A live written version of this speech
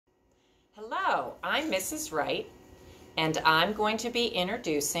Hello, I'm Mrs. Wright, and I'm going to be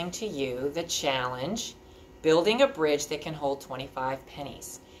introducing to you the challenge, Building a Bridge That Can Hold 25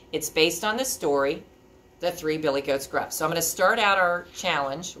 Pennies. It's based on the story, The Three Billy Goats Gruff. So I'm going to start out our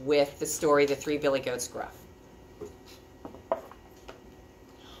challenge with the story, The Three Billy Goats Gruff.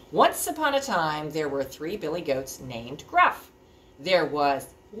 Once upon a time, there were three billy goats named Gruff. There was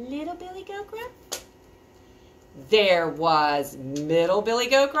Little Billy Goat Gruff. There was Middle Billy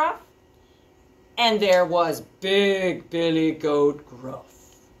Goat Gruff. And there was Big Billy Goat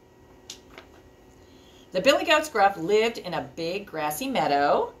Gruff. The Billy Goats Gruff lived in a big grassy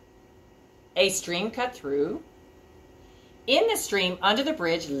meadow. A stream cut through. In the stream, under the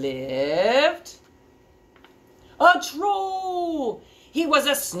bridge, lived a troll. He was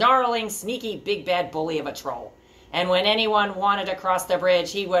a snarling, sneaky, big bad bully of a troll. And when anyone wanted to cross the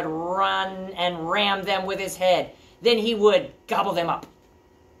bridge, he would run and ram them with his head. Then he would gobble them up.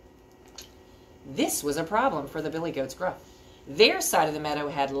 This was a problem for the Billy Goats Gruff. Their side of the meadow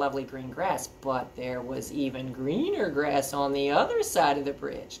had lovely green grass, but there was even greener grass on the other side of the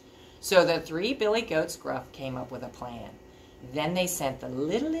bridge. So the three Billy Goats Gruff came up with a plan. Then they sent the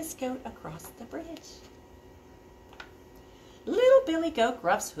littlest goat across the bridge. Little Billy Goat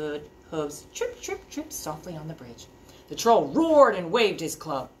Gruff's hooves trip, trip, trip softly on the bridge. The troll roared and waved his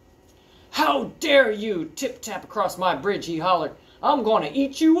club. "How dare you tip-tap across my bridge," he hollered. "I'm going to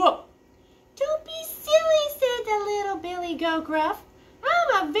eat you up." "Don't be silly," said the little Billy Goat Gruff.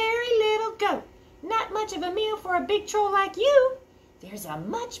 "I'm a very little goat. Not much of a meal for a big troll like you. There's a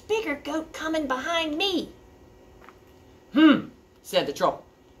much bigger goat coming behind me." Said the troll.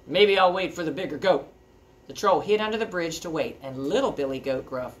 "Maybe I'll wait for the bigger goat." The troll hid under the bridge to wait, and little Billy Goat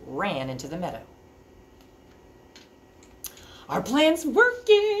Gruff ran into the meadow. "Our plan's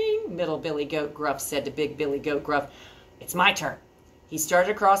working," Middle Billy Goat Gruff said to Big Billy Goat Gruff. "It's my turn." He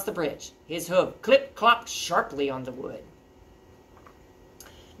started across the bridge. His hoof clip-clopped sharply on the wood.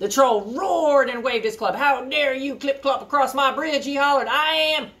 The troll roared and waved his club. "How dare you clip-clop across my bridge," he hollered. "I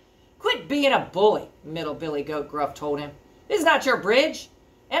am—" "Quit being a bully," Middle Billy Goat Gruff told him. "This is not your bridge,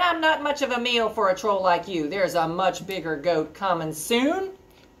 and I'm not much of a meal for a troll like you. There's a much bigger goat coming soon."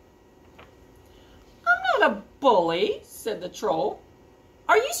 "I'm not a bully," said the troll.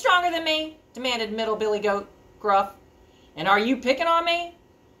 "Are you stronger than me?" demanded Middle Billy Goat Gruff. "And are you picking on me?"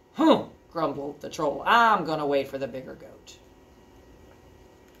 Grumbled the troll. "I'm going to wait for the bigger goat."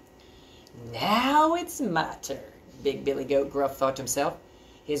 "Now it's my turn," Big Billy Goat Gruff thought to himself.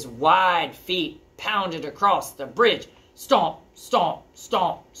 His wide feet pounded across the bridge. Stomp, stomp,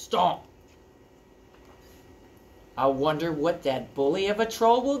 stomp, stomp. "I wonder what that bully of a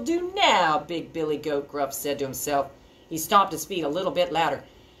troll will do now," Big Billy Goat Gruff said to himself. He stomped his feet a little bit louder.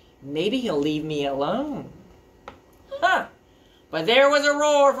 "Maybe he'll leave me alone." But there was a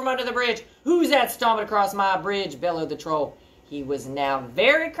roar from under the bridge. "Who's that stomping across my bridge?" bellowed the troll. He was now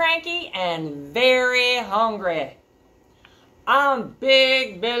very cranky and very hungry. "I'm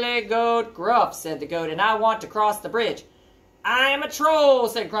Big Billy Goat Gruff," said the goat, "and I want to cross the bridge." "I am a troll,"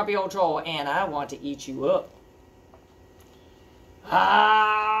 said Grumpy Old Troll, "and I want to eat you up."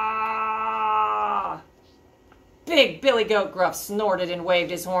 "Ah!" Big Billy Goat Gruff snorted and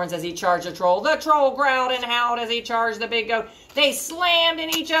waved his horns as he charged the troll. The troll growled and howled as he charged the big goat. They slammed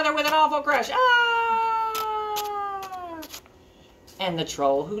in each other with an awful crash. Ah! And the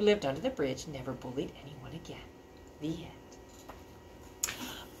troll who lived under the bridge never bullied anyone again. The end.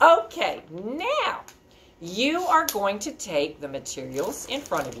 Okay, now you are going to take the materials in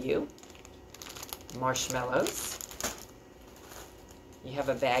front of you. Marshmallows. You have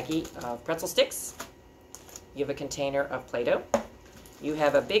a baggie of pretzel sticks. You have a container of Play-Doh. You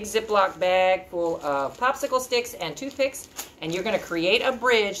have a big Ziploc bag full of popsicle sticks and toothpicks, and you're going to create a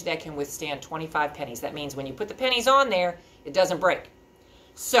bridge that can withstand 25 pennies. That means when you put the pennies on there, it doesn't break.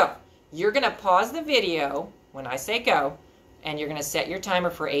 So you're going to pause the video when I say go, and you're going to set your timer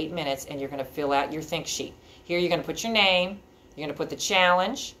for 8 minutes, and you're going to fill out your think sheet. Here you're going to put your name, you're going to put the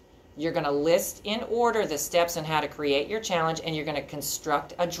challenge, you're going to list in order the steps on how to create your challenge, and you're going to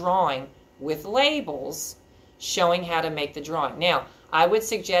construct a drawing with labels showing how to make the drawing. Now, I would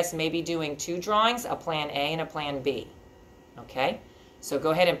suggest maybe doing 2 drawings, a plan A and a plan B. Okay? So go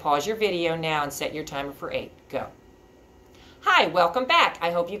ahead and pause your video now and set your timer for 8. Go. Hi, welcome back.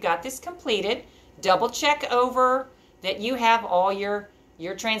 I hope you got this completed. Double check over that you have all your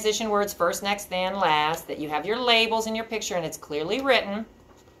transition words first, next, then, last, that you have your labels in your picture and it's clearly written.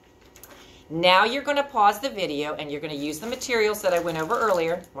 Now you're going to pause the video and you're going to use the materials that I went over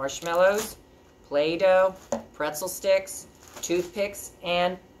earlier. Marshmallows, Play-Doh, pretzel sticks, toothpicks,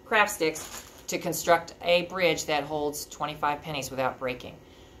 and craft sticks to construct a bridge that holds 25 pennies without breaking.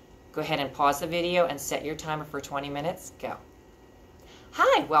 Go ahead and pause the video and set your timer for 20 minutes. Go.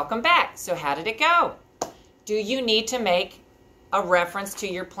 Hi, welcome back. So how did it go? Do you need to make a reference to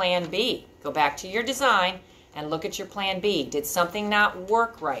your plan B? Go back to your design and look at your plan B. Did something not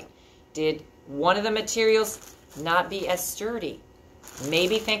work right? Did one of the materials not be as sturdy?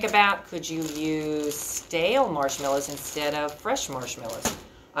 Maybe think about, could you use stale marshmallows instead of fresh marshmallows?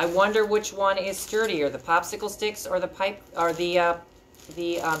 I wonder which one is sturdier, the popsicle sticks or the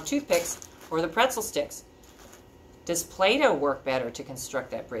toothpicks or the pretzel sticks. Does Play-Doh work better to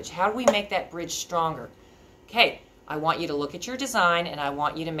construct that bridge? How do we make that bridge stronger? Okay, I want you to look at your design and I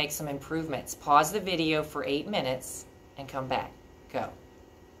want you to make some improvements. Pause the video for 8 minutes and come back. Go.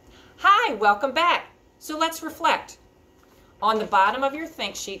 Hi, welcome back. So let's reflect. On the bottom of your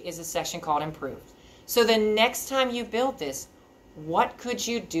think sheet is a section called Improve. So the next time you build this, what could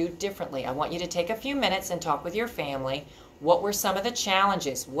you do differently? I want you to take a few minutes and talk with your family. What were some of the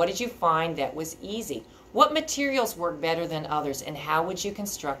challenges? What did you find that was easy? What materials work better than others, and how would you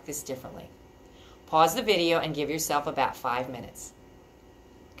construct this differently? Pause the video and give yourself about 5 minutes.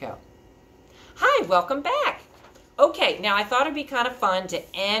 Go. Hi, welcome back. Okay, now I thought it'd be kind of fun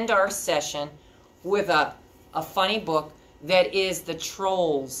to end our session with a funny book that is the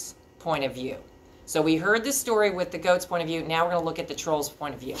troll's point of view. So we heard the story with the goat's point of view. Now we're going to look at the troll's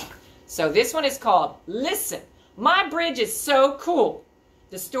point of view. So this one is called, Listen, My Bridge is So Cool.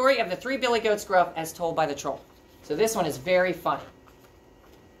 The story of the 3 billy goats Gruff as told by the troll. So this one is very funny.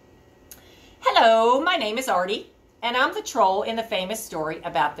 Hello, my name is Artie, and I'm the troll in the famous story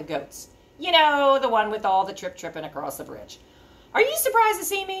about the goats. You know, the one with all the tripping across the bridge. Are you surprised to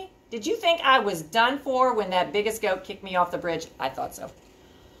see me? Did you think I was done for when that biggest goat kicked me off the bridge? I thought so.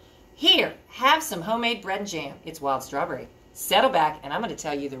 Here, have some homemade bread and jam. It's wild strawberry. Settle back, and I'm going to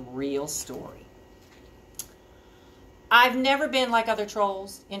tell you the real story. I've never been like other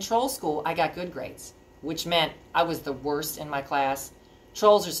trolls. In troll school, I got good grades, which meant I was the worst in my class.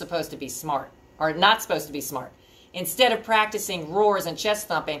 Trolls are supposed to be smart, or not supposed to be smart. Instead of practicing roars and chest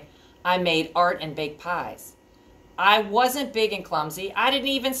thumping, I made art and baked pies. I wasn't big and clumsy. I didn't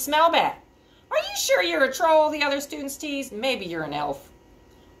even smell bad. Are you sure you're a troll? The other students teased. Maybe you're an elf.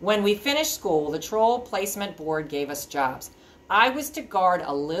 When we finished school, the troll placement board gave us jobs. I was to guard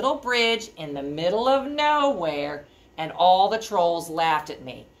a little bridge in the middle of nowhere, and all the trolls laughed at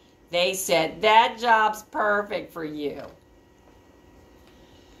me. They said, that job's perfect for you.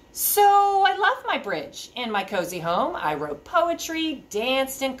 So I loved my bridge. In my cozy home, I wrote poetry,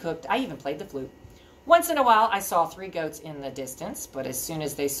 danced, and cooked. I even played the flute. Once in a while, I saw 3 goats in the distance, but as soon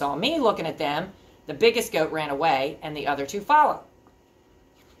as they saw me looking at them, the biggest goat ran away, and the other 2 followed.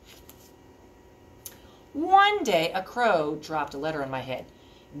 One day, a crow dropped a letter in my head.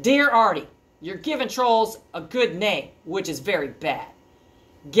 Dear Artie, you're giving trolls a good name, which is very bad.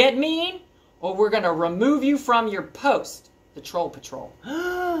 Get mean, or we're going to remove you from your post. The troll patrol.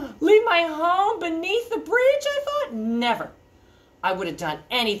 Leave my home beneath the bridge, I thought? Never. I would have done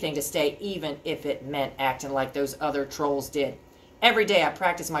anything to stay, even if it meant acting like those other trolls did. Every day I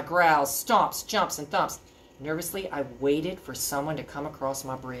practiced my growls, stomps, jumps, and thumps. Nervously, I waited for someone to come across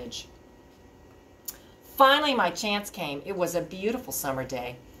my bridge. Finally, my chance came. It was a beautiful summer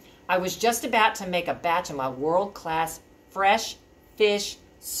day. I was just about to make a batch of my world-class fresh fish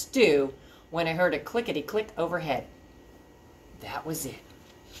stew when I heard a clickety-click overhead. That was it.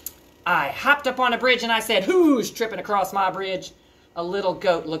 I hopped up on a bridge and I said, who's tripping across my bridge? A little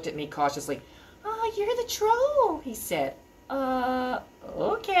goat looked at me cautiously. Oh, you're the troll, he said.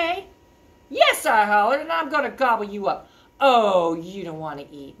 Okay. Yes, I hollered, and I'm going to gobble you up. Oh, you don't want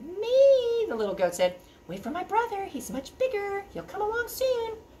to eat me, the little goat said. Wait for my brother. He's much bigger. He'll come along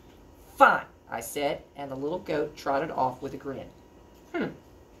soon. Fine, I said, and the little goat trotted off with a grin.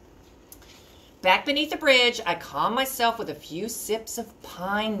 Back beneath the bridge, I calmed myself with a few sips of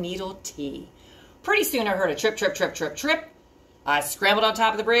pine needle tea. Pretty soon I heard a trip, trip, trip, trip, trip. I scrambled on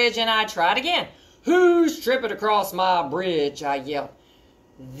top of the bridge and I tried again. Who's tripping across my bridge? I yelled.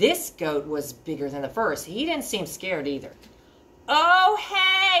 This goat was bigger than the first. He didn't seem scared either. Oh,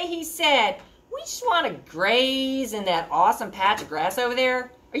 hey, he said. We just want to graze in that awesome patch of grass over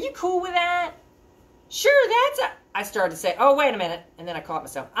there. Are you cool with that? Sure, I started to say, oh, wait a minute. And then I caught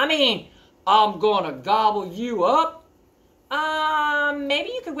myself. I mean, I'm gonna gobble you up. Maybe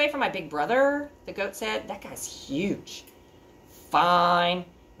you could wait for my big brother, the goat said. That guy's huge. Fine.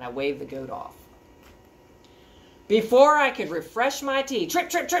 And I waved the goat off. Before I could refresh my tea, trip,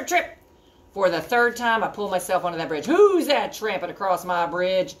 trip, trip, trip. For the 3rd time, I pulled myself onto that bridge. Who's that tramping across my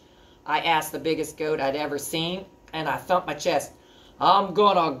bridge? I asked the biggest goat I'd ever seen, and I thumped my chest. I'm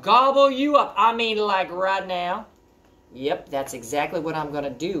gonna gobble you up. I mean, like right now. Yep, that's exactly what I'm going to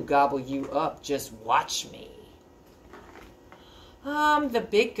do, gobble you up. Just watch me. The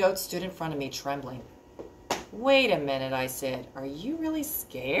big goat stood in front of me, trembling. Wait a minute, I said. Are you really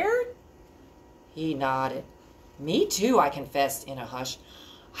scared? He nodded. Me too, I confessed in a hush.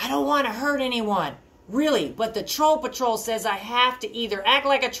 I don't want to hurt anyone. Really, but the Troll Patrol says I have to either act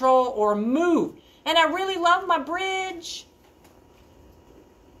like a troll or move. And I really love my bridge.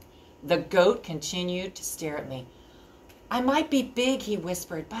 The goat continued to stare at me. I might be big, he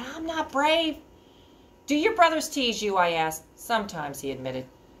whispered, but I'm not brave. Do your brothers tease you, I asked. Sometimes, he admitted.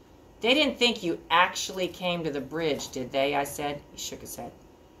 They didn't think you actually came to the bridge, did they? I said. He shook his head.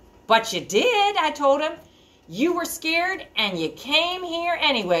 But you did, I told him. You were scared and you came here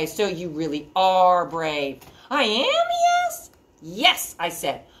anyway, so you really are brave. I am, he asked. Yes, I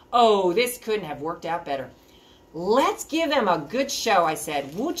said. Oh, this couldn't have worked out better. Let's give them a good show, I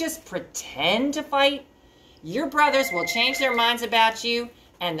said. We'll just pretend to fight. Your brothers will change their minds about you,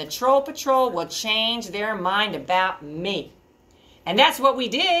 and the Troll Patrol will change their mind about me. And that's what we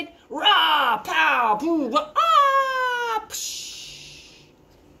did. Rah, pow, boo, ah, psh.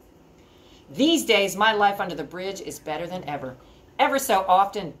 These days, my life under the bridge is better than ever. Ever so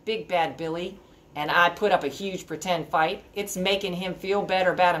often, Big Bad Billy and I put up a huge pretend fight. It's making him feel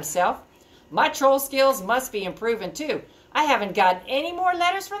better about himself. My troll skills must be improving too. I haven't gotten any more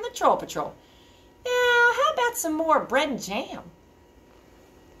letters from the Troll Patrol. Now, how about some more bread and jam?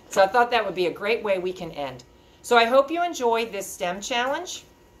 So I thought that would be a great way we can end. So I hope you enjoyed this STEM challenge.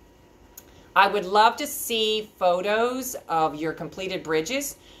 I would love to see photos of your completed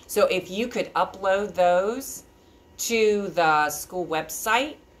bridges. So if you could upload those to the school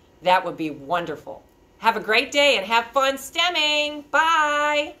website, that would be wonderful. Have a great day and have fun STEMming.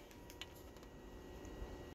 Bye.